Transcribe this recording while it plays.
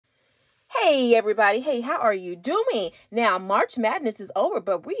Hey everybody, hey, how are you doing? Now, March Madness is over,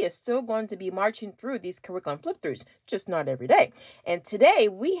 but we are still going to be marching through these curriculum flip-throughs, just not every day. And today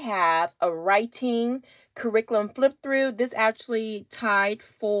we have a writing curriculum flip-through. This actually tied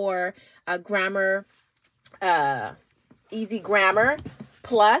for a grammar, easy grammar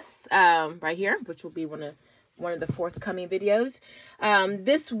plus right here, which will be one of the forthcoming videos.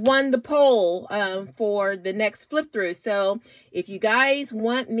 This won the poll for the next flip through. So if you guys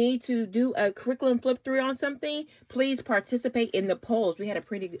want me to do a curriculum flip through on something, please participate in the polls. We had a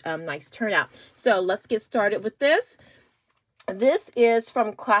pretty nice turnout. So let's get started with this. This is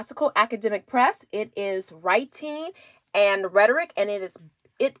from Classical Academic Press. It is writing and rhetoric, and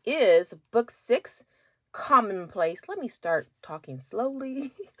it is book 6. Commonplace. Let me start talking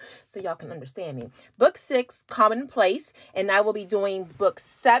slowly so y'all can understand me. Book 6, Commonplace, and I will be doing book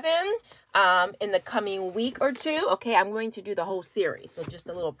 7 in the coming week or two. Okay, I'm going to do the whole series, so just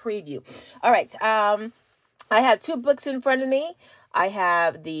a little preview. All right, I have 2 books in front of me. I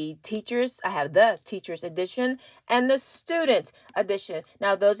have the teachers edition and the student edition.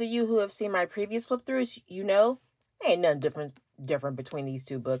 Now, those of you who have seen my previous flip throughs, you know, ain't nothing different between these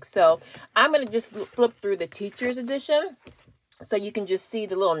 2 books. So I'm going to just flip through the teacher's edition so you can just see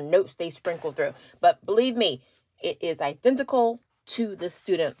the little notes they sprinkle through. But believe me, it is identical to the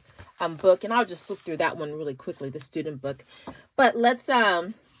student book, and I'll just flip through that one really quickly, the student book. But let's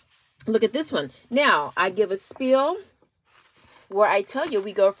look at this one. Now, I give a spiel where I tell you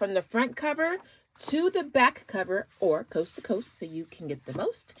we go from the front cover to the back cover or coast to coast so you can get the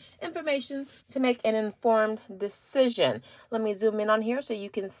most information to make an informed decision. Let me zoom in on here so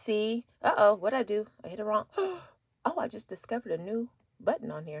you can see. Uh-oh, what'd I do? I hit it wrong. Oh, I just discovered a new button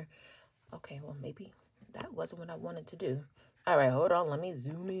on here. Okay, well, maybe that wasn't what I wanted to do. All right, hold on. Let me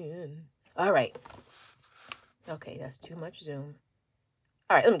zoom in. All right. Okay, that's too much zoom.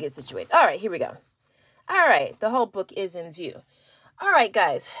 All right, let me get situated. All right, here we go. All right, the whole book is in view. All right,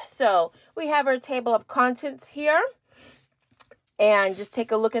 guys, so we have our table of contents here, and just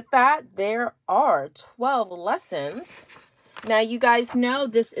take a look at that. There are 12 lessons. Now, you guys know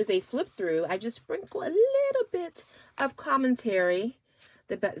this is a flip through. I just sprinkle a little bit of commentary.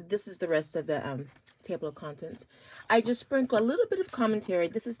 This is the rest of the table of contents. I just sprinkle a little bit of commentary.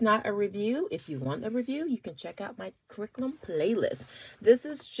 This is not a review. If you want a review, you can check out my curriculum playlist. This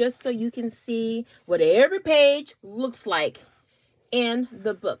is just so you can see what every page looks like in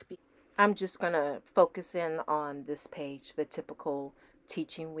the book. I'm just going to focus in on this page, the typical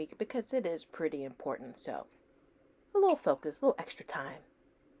teaching week, because it is pretty important. So a little focus, a little extra time.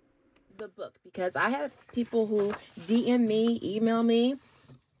 The book, because I have people who DM me, email me,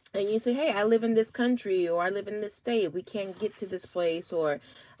 and you say, hey, I live in this country, or I live in this state. We can't get to this place, or,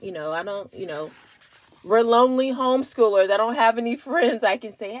 you know, I don't, you know, we're lonely homeschoolers. I don't have any friends. I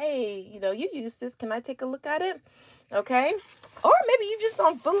can say, hey, you know, you use this. Can I take a look at it? Okay. Or maybe you just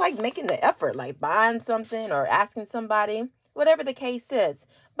don't feel like making the effort, like buying something or asking somebody, whatever the case is.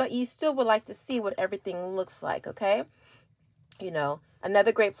 But you still would like to see what everything looks like, okay? You know,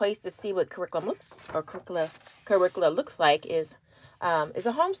 another great place to see what curricula looks like is a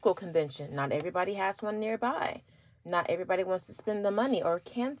homeschool convention. Not everybody has one nearby. Not everybody wants to spend the money or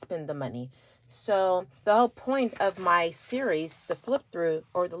can spend the money. So the whole point of my series, the flip through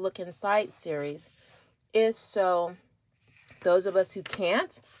or the look inside series, is so those of us who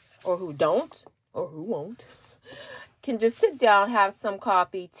can't or who don't or who won't can just sit down, have some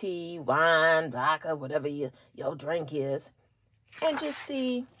coffee, tea, wine, vodka, whatever your drink is, and just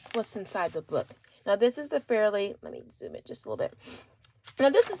see what's inside the book. Now, this is let me zoom it just a little bit. Now,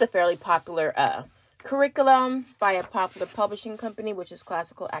 this is the fairly popular curriculum by a popular publishing company, which is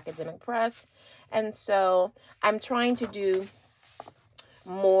Classical Academic Press. And so I'm trying to do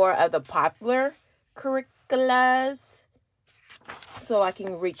more of the popular curriculas so I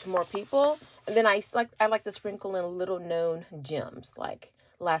can reach more people. And then I like to sprinkle in little known gems. Like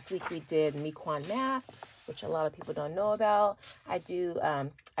last week we did Mequon Math, which a lot of people don't know about. I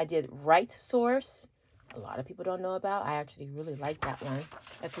did Right Source. A lot of people don't know about. I actually really like that one.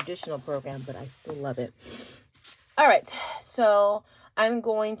 A traditional program, but I still love it. All right, so I'm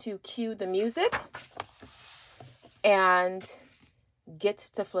going to cue the music and get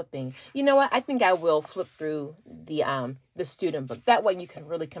to flipping. You know what? I think I will flip through the student book. That way you can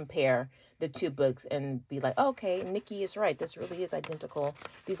really compare the 2 books and be like, okay, Niki is right. This really is identical.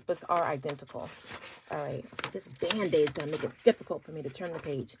 These books are identical. All right, this Band-Aid is going to make it difficult for me to turn the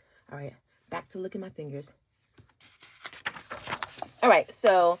page. All right, back to look at my fingers. All right,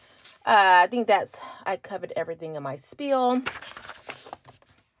 so I think I covered everything in my spiel.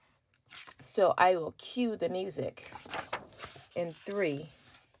 So I will cue the music in 3,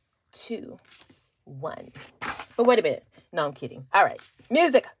 2, 1. But wait a minute. No, I'm kidding. All right.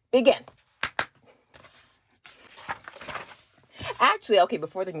 Music, begin. Actually, okay,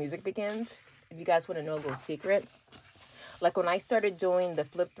 before the music begins, if you guys want to know a little secret, like when I started doing the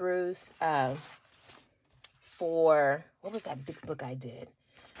flip throughs for, what was that big book I did?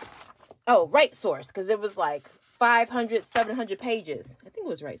 Oh, Right Source, because it was like 500, 700 pages. I think it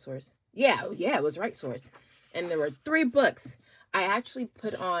was Right Source. Yeah, it was Right Source. And there were 3 books. I actually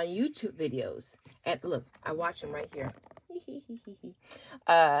put on YouTube videos. And look, I watch them right here.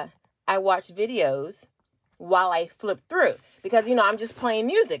 I watch videos while I flip through. Because, you know, I'm just playing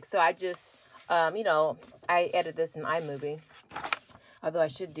music. So I just, you know, I edit this in iMovie. Although I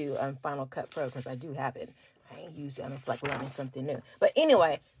should do Final Cut Pro because I do have it. I ain't used it. I'm like learning something new. But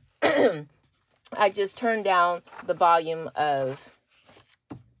anyway, I just turned down the volume of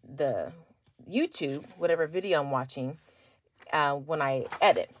the YouTube, whatever video I'm watching, when I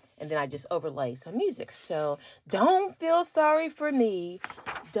edit. And then I just overlay some music. So don't feel sorry for me.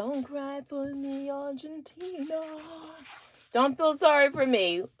 Don't cry for me, Argentina. Don't feel sorry for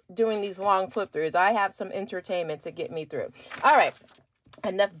me doing these long flip throughs. I have some entertainment to get me through. All right.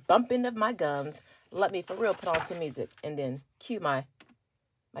 Enough bumping of my gums. Let me for real put on some music and then cue my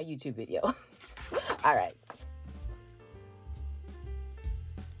YouTube video. All right.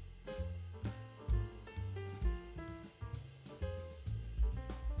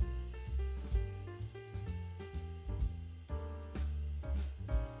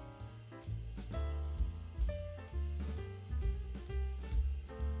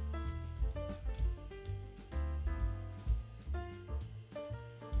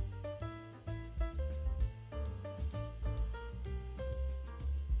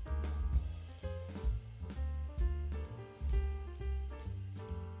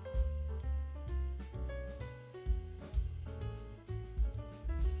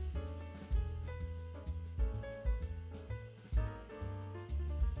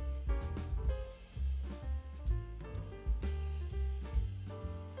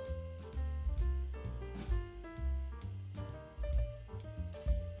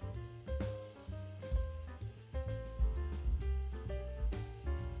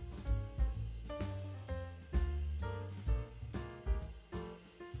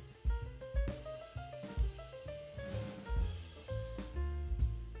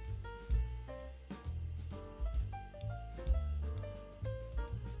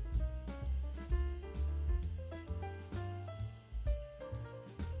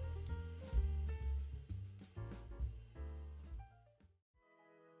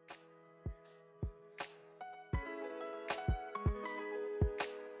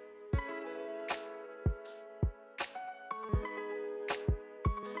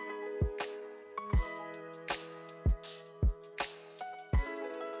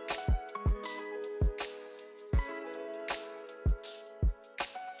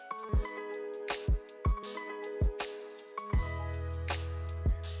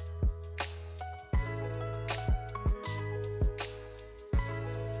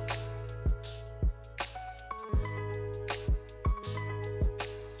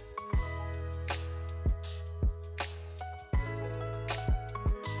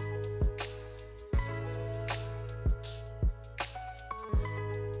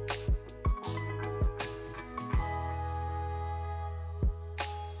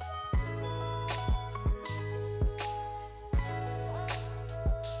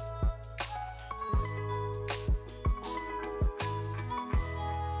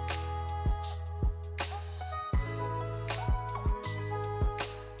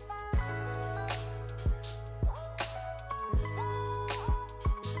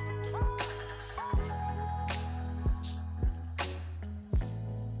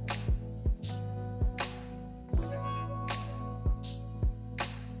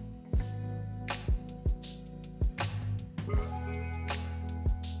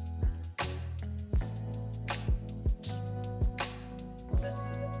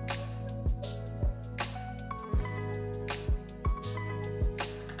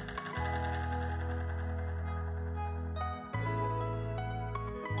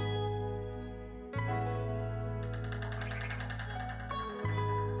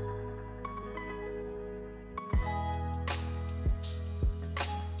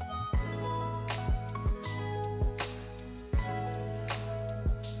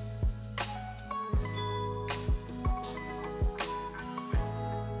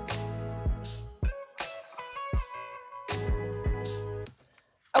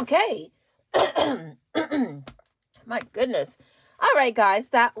 Okay. My goodness. All right, guys,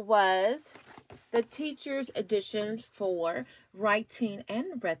 that was the Teacher's Edition for Writing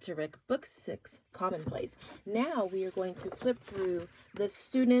and Rhetoric, Book 6, Commonplace. Now we are going to flip through the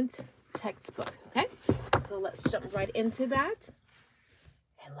student textbook, okay? So let's jump right into that,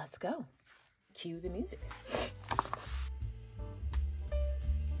 and let's go. Cue the music.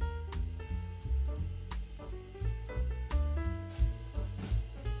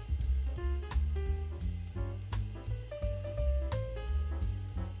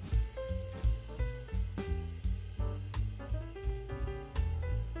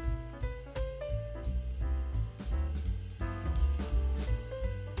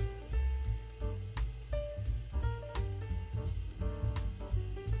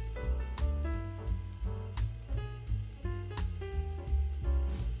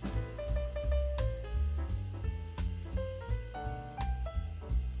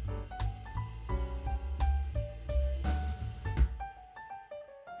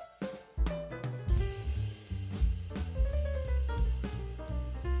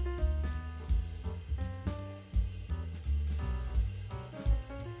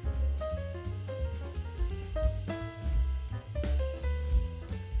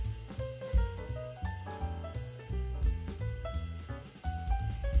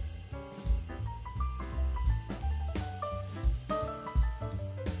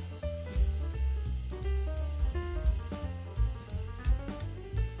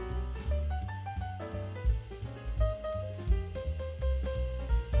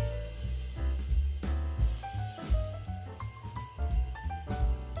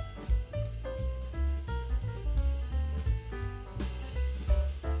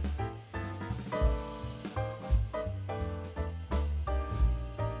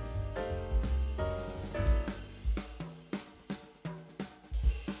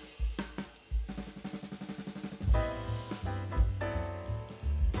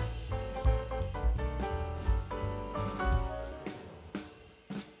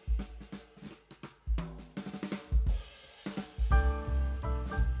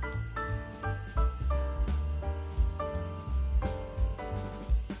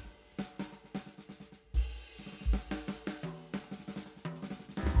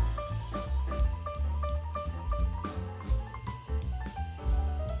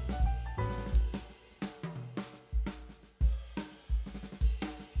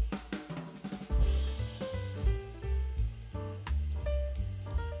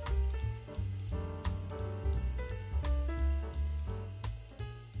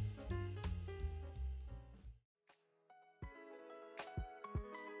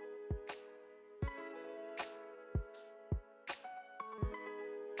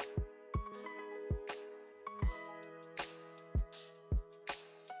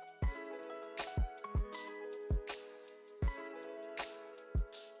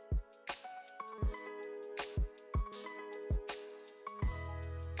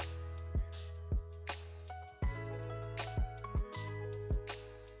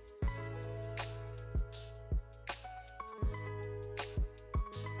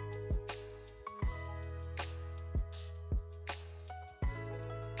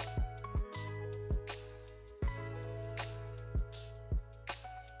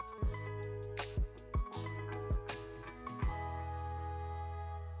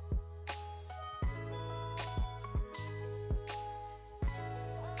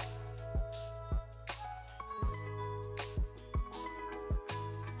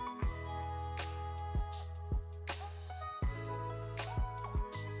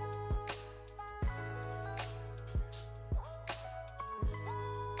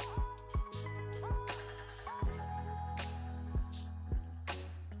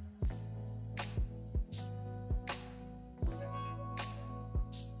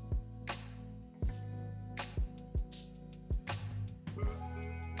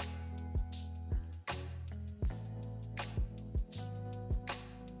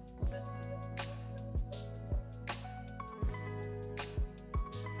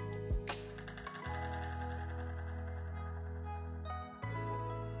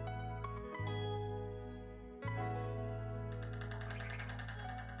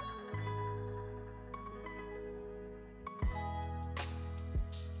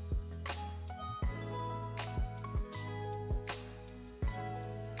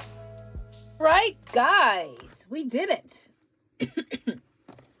 Right, guys, we did it.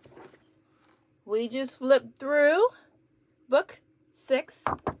 We just flipped through book 6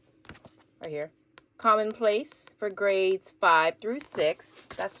 right here, Commonplace for grades 5 through 6.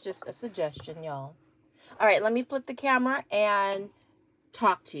 That's just a suggestion, y'all. All right, let me flip the camera and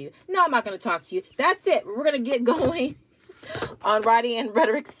talk to you. No, I'm not going to talk to you. That's it. We're going to get going. on Writing and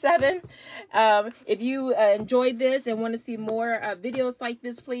Rhetoric 7. If you enjoyed this and want to see more videos like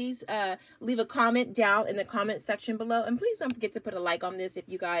this, please leave a comment down in the comment section below. And please don't forget to put a like on this if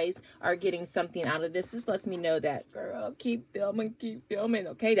you guys are getting something out of this. This lets me know that, girl, keep filming, keep filming.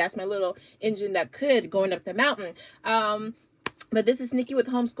 Okay, that's my little engine that could going up the mountain. But this is Niki with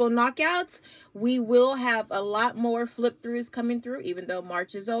Homeschool Knockouts. We will have a lot more flip throughs coming through, even though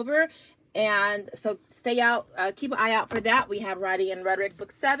March is over. And so stay out, keep an eye out for that. We have Writing and Rhetoric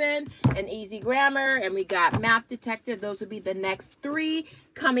Book 7 and Easy Grammar, and we got Math Detective. Those will be the next 3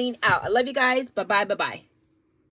 coming out. I love you guys. Bye-bye, bye-bye.